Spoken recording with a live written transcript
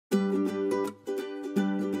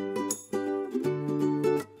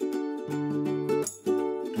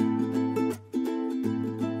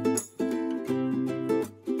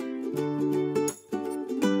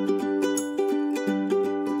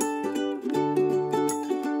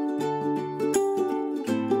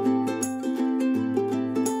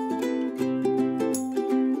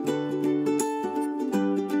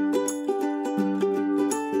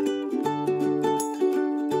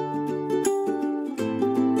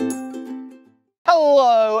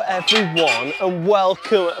Hello everyone and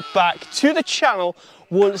welcome back to the channel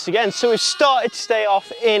once again. So we've started today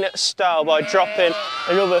off in style by dropping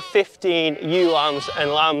another 15 ewe lambs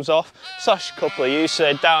and lambs off, slash a couple of ewes. So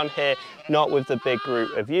they're down here, not with the big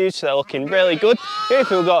group of ewes, so they're looking really good. The only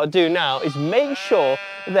thing we've got to do now is make sure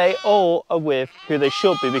they all are with who they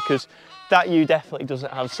should be, because that ewe definitely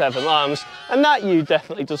doesn't have 7 lambs and that ewe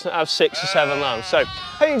definitely doesn't have 6 or 7 lambs. So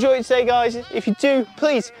hope you enjoyed today, guys. If you do,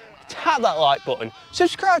 please tap that like button,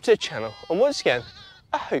 subscribe to the channel, and once again,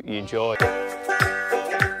 I hope you enjoy.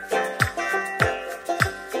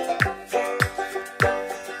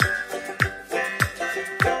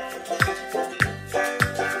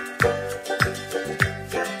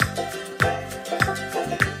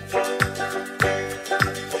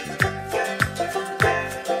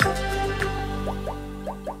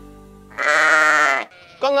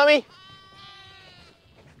 Go on, Lemmy.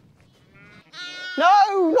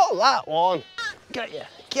 No, not that one. Got ya,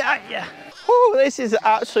 got ya. Whew, this is an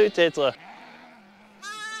absolute diddler.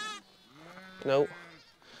 No.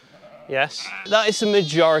 Yes. That is the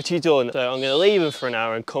majority done. So I'm going to leave them for an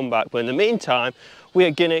hour and come back. But in the meantime, we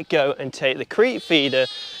are going to go and take the creep feeder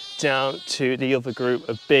down to the other group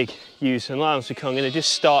of big ewes and lambs, because I'm going to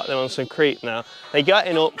just start them on some creep now. They're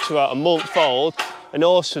getting up to about a month old, and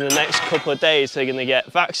also in the next couple of days they're going to get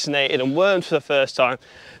vaccinated and wormed for the first time.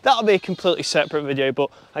 That'll be a completely separate video, but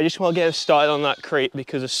I just want to get them started on that creep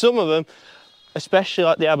because of some of them, especially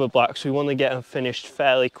like the Aber Blacks, we want to get them finished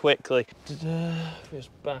fairly quickly.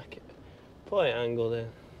 Just back it, put it angled in,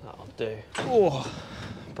 that'll do. Oh,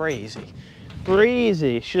 breezy,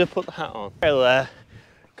 breezy. Should have put the hat on. There,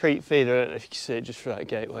 creep feeder, I don't know if you can see it just through that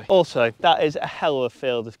gateway. Also, that is a hell of a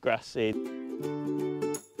field of grass seed.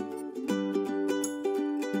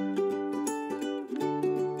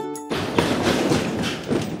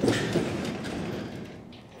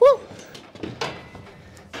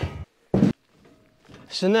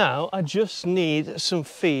 So now I just need some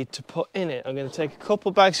feed to put in it. I'm going to take a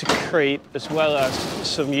couple bags of creep as well as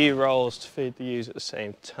some ewe rolls to feed the ewes at the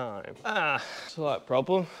same time. Slight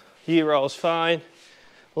problem. Ewe rolls fine,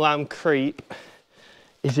 lamb creep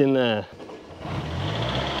is in there.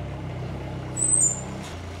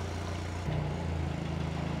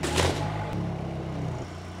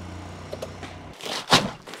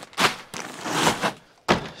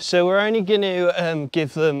 So we're only going to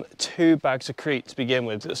give them 2 bags of creep to begin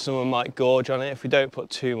with, that someone might gorge on it. If we don't put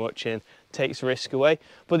too much in, it takes risk away.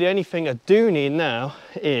 But the only thing I do need now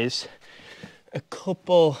is a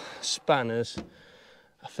couple spanners.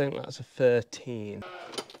 I think that's a 13.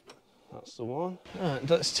 That's the one. All right,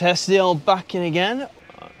 let's test the old backing again.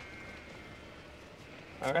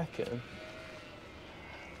 I reckon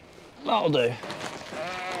that'll do.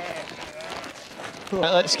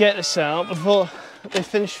 Right, let's get this out before they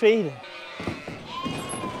finish feeding.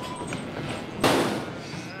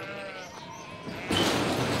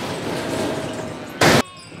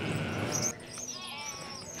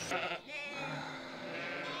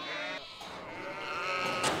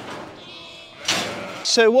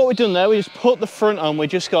 So what we've done there, we just put the front on, we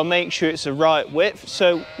just got to make sure it's the right width.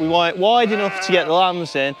 So we want it wide enough to get the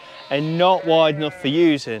lambs in and not wide enough for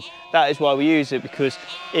using. That is why we use it, because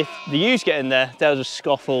if the ewes get in there, they'll just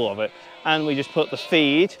scoff all of it. And we just put the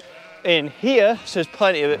feed in here, so there's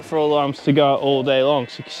plenty of it for all the lambs to go out all day long.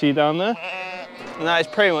 So you can see down there, and that is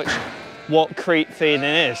pretty much what creep feeding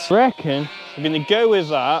is. I reckon we're going to go with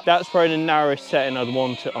that. That's probably the narrowest setting I'd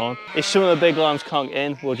want it on. If some of the big lambs can't get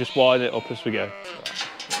in, we'll just widen it up as we go.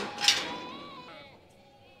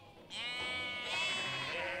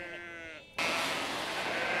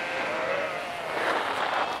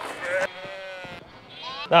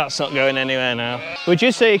 That's not going anywhere now. But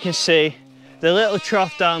just so you can see, the little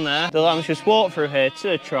trough down there, the lambs just walk through here to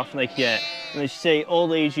the trough and they can get. And as you see, all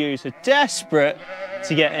these ewes are desperate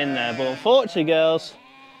to get in there. But unfortunately, girls,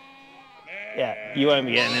 yeah, you won't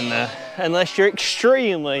be getting in there unless you're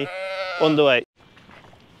extremely underweight.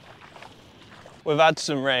 We've had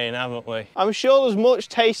some rain, haven't we? I'm sure there's much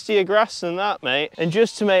tastier grass than that, mate. And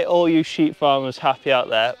just to make all you sheep farmers happy out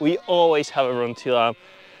there, we always have a runty lamb.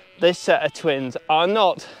 This set of twins are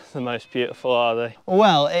not the most beautiful, are they?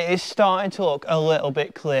 Well, it is starting to look a little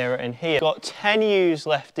bit clearer in here. We've got 10 ewes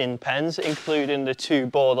left in pens, including the 2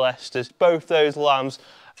 Board Leicesters. Both those lambs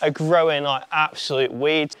are growing like absolute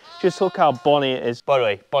weeds. Just look how bonny it is. By the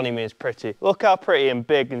way, bonny means pretty. Look how pretty and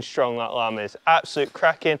big and strong that lamb is. Absolute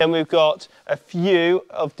cracking. Then we've got a few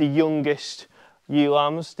of the youngest ewe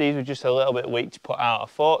lambs. These were just a little bit weak to put out, I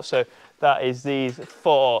thought. So that is these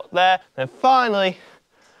 4 there. Then finally,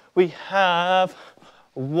 we have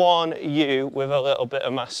 1 ewe with a little bit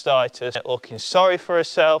of mastitis looking sorry for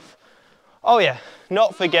herself. Oh yeah,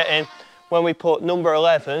 not forgetting when we put number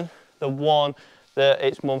 11, the one that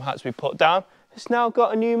its mum had to be put down, it's now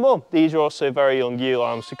got a new mum. These are also very young ewe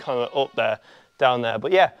lambs, so kind of up there, down there.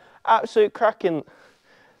 But yeah, absolute cracking.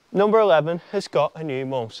 Number 11 has got a new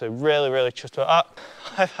mum, so really, really chuffed with that.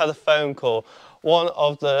 I've had a phone call. One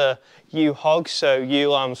of the ewe hogs, so ewe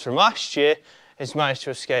lambs from last year, has managed to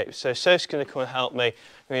escape. So Soph's going to come and help me. I'm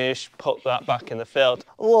going to just put that back in the field.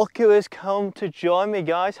 Look who has come to join me,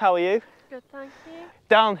 guys. How are you? Good, thank you.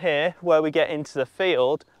 Down here, where we get into the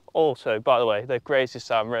field, also, by the way, they've grazed this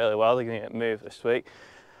down really well. They're going to get moved this week.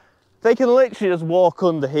 They can literally just walk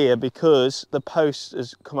under here because the post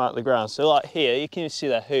has come out of the ground. So like here, you can see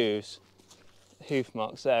their hoof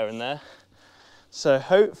marks there and there. So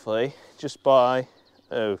hopefully, just by,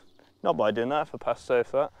 oh, not by doing that, if I pass over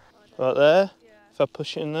that. Right there, yeah. If I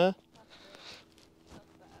push it in there.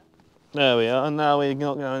 There we are, and now we're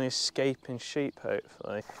not going to any escaping sheep,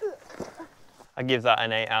 hopefully. I give that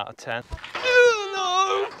an 8 out of 10.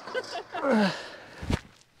 Oh no!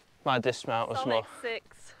 My dismount was more. 6.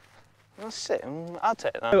 That's it, I'll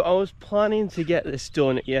take that. So I was planning to get this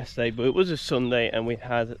done yesterday, but it was a Sunday and we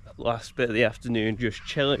had last bit of the afternoon just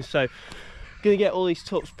chilling. So, gonna get all these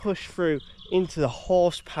tups pushed through into the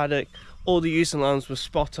horse paddock. All the ewes and lambs were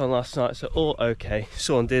spot on last night, so all okay.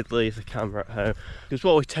 Someone did leave the camera at home. Because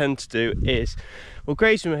what we tend to do is, we'll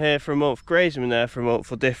graze them here for a month, graze them in there for a month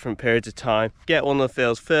for different periods of time, get one of the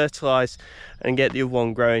fields fertilised and get the other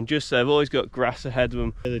one growing, just so they've always got grass ahead of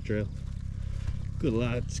them. The drill. Good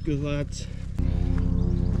lads, good lads.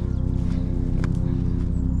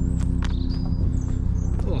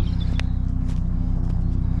 Oh.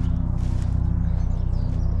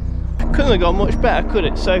 Couldn't have gone much better, could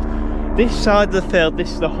it? So this side of the field,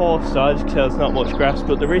 this is the horse side, because there's not much grass,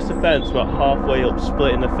 but there is a fence about halfway up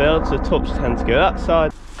splitting the field, so tups tend to go that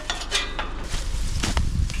side.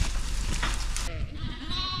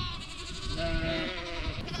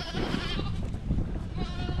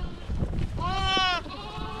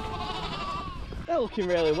 They're looking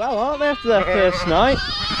really well, aren't they, after their first night?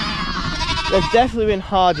 They've definitely been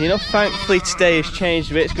hardy enough. Thankfully today has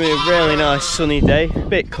changed a bit. It's going to be a really nice sunny day. A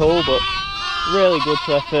bit cold, but really good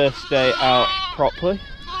for their first day out properly.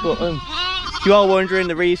 But if you are wondering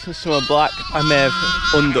the reason some are black, I may have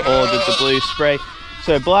under-ordered the blue spray.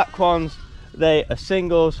 So black ones, they are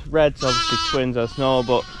singles, reds obviously twins as normal,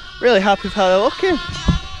 but really happy with how they're looking.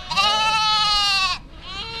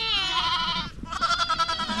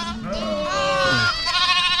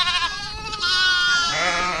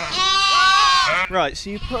 Right, so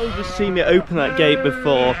you probably just seen me open that gate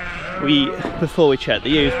before we check the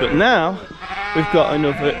ewes, but now we've got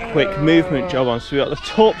another quick movement job on. So we've got the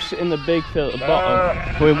tups in the big field at the bottom,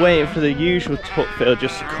 and we're waiting for the usual tup field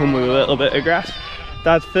just to come with a little bit of grass.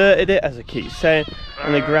 Dad's ferted it, as I keep saying,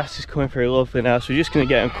 and the grass is coming through lovely now, so we're just going to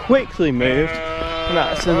get them quickly moved, and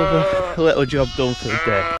that's another little job done for the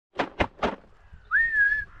day.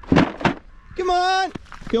 Come on!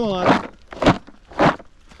 Come on.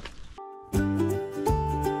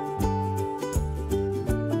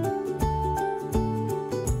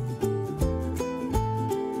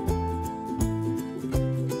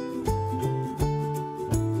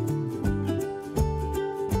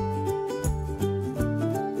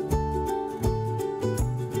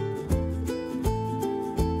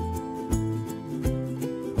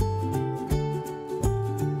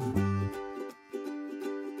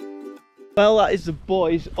 Well, that is the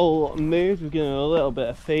boys all moved. We've given them a little bit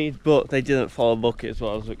of feed, but they didn't follow bucket as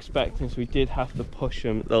well as I was expecting, so we did have to push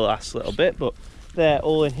them the last little bit, but they're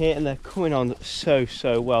all in here and they're coming on so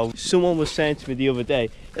well. Someone was saying to me the other day,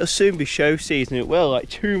 it'll soon be show season. It will, like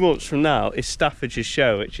 2 months from now is Staffordshire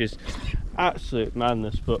show, which is absolute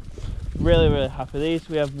madness, but really happy. These,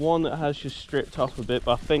 we have one that has just stripped off a bit,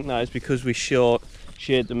 but I think that is because we sheared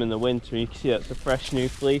them in the winter. You can see that's the fresh new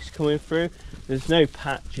fleece coming through. There's no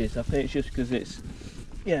patches. I think it's just because it's,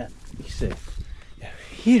 yeah, you see, yeah,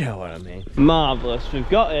 you know what I mean. Marvellous. We've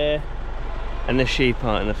got here, and the sheep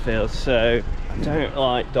aren't in the field, so I don't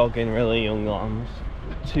like dogging really young lambs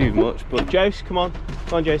too much. But Jose, come on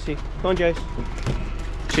Josie, come on Jose.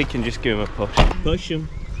 She can just give him a push. Push him.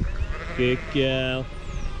 Good girl.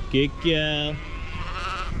 Good girl.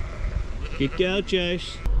 Good girl,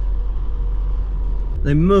 Jose.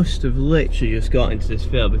 They must have literally just got into this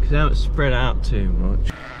field because they haven't spread out too much.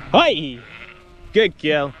 Hi! Good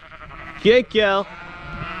girl. Good girl.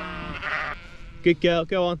 Good girl.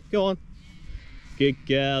 Go on. Go on. Good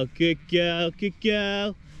girl. Good girl. Good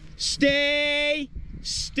girl. Stay.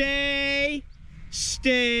 Stay.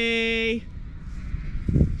 Stay.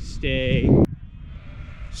 Stay.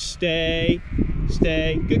 Stay.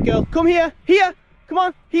 Stay. Good girl. Come here. Here. Come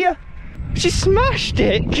on. Here. She smashed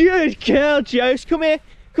it. Good girl, Jose. Come here.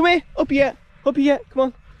 Come here. Up yet. Up yet. Come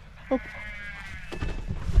on. Up.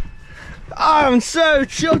 I'm so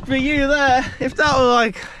chuffed for you there. If that were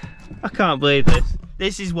like... I can't believe this.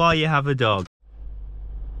 This is why you have a dog.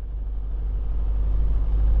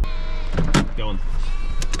 Go on.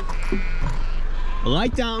 Lie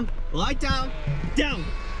down. Lie down. Down.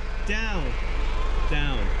 Down.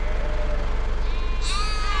 Down.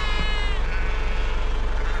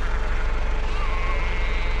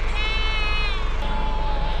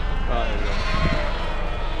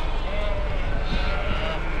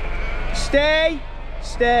 Stay,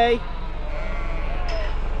 stay.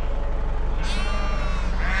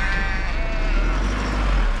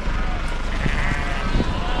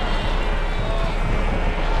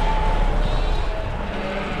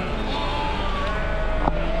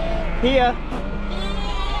 Here.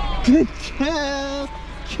 Good girl.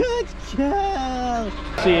 Good girl.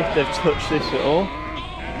 See if they've touched this at all.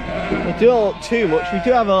 They don't look too much. We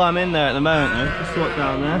do have a lamb in there at the moment though. Just look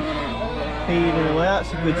down there. Feeding away,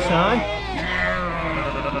 that's a good sign.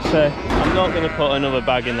 So I'm not going to put another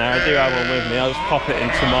bag in there. I do have one with me. I'll just pop it in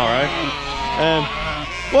tomorrow.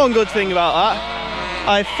 One good thing about that,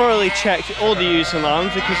 I thoroughly checked all the ewes and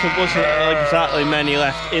lambs because there wasn't exactly many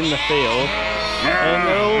left in the field, and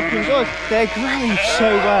they're all looking good. They're growing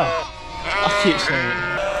so well. I keep saying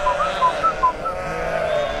it.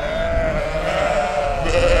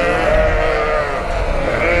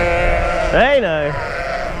 They know.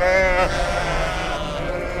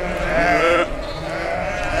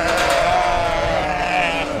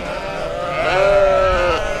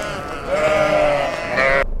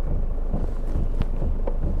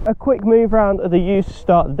 A quick move around of the ewes to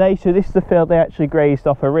start the day. So this is the field they actually grazed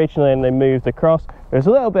off originally and they moved across. There's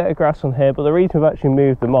a little bit of grass on here, but the reason we've actually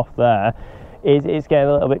moved them off there is it's getting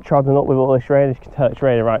a little bit trodden up with all this rain. As you can tell, it's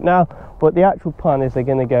raining right now, but the actual plan is they're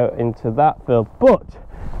going to go into that field. But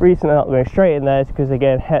reason they're not going straight in there is because they're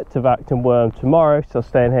getting het and worm tomorrow, so they'll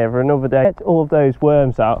stay in here for another day, get all of those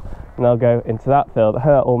worms out, and they'll go into that field. I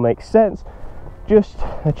hope that all makes sense. Just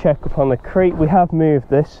a check up on the creek. We have moved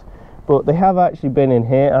this, but they have actually been in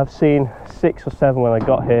here. I've seen 6 or 7 when I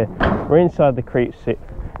got here. We're inside the creek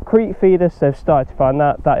feeders. They've started to find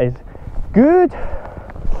that. That is good.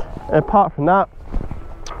 And apart from that,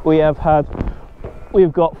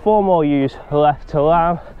 we've got 4 more ewes left to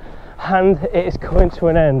lamb, and it is coming to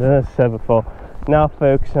an end. And as I said before, now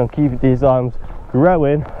focusing on keeping these lambs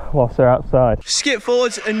growing whilst they're outside. Skip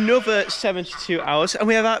forwards another 72 hours and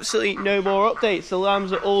we have absolutely no more updates. The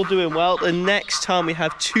lambs are all doing well. The next time we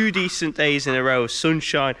have 2 decent days in a row of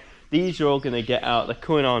sunshine, these are all going to get out. They're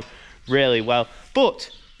coming on really well,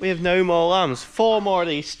 but we have no more lambs. 4 more of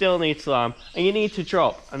these still need to lamb, and you need to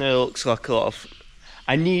drop. I know it looks like a lot of...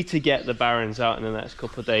 I need to get the barons out in the next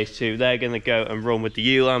couple of days too. They're going to go and run with the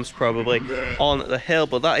ewe lambs probably on the hill,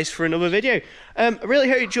 but that is for another video. I really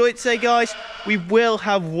hope you enjoyed today, guys. We will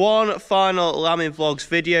have one final lambing vlogs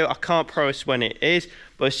video. I can't promise when it is,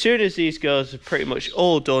 but as soon as these girls are pretty much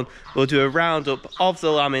all done, we'll do a roundup of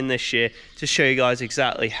the lambing this year to show you guys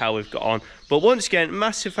exactly how we've got on. But once again,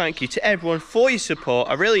 massive thank you to everyone for your support.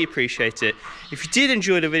 I really appreciate it. If you did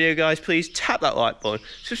enjoy the video, guys, please tap that like button,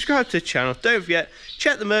 subscribe to the channel. Don't forget,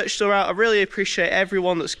 check the merch store out. I really appreciate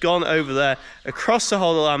everyone that's gone over there across the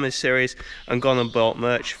whole of the lambing series and gone and bought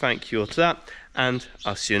merch. Thank you all to that, and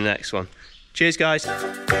I'll see you in the next one. Cheers, guys.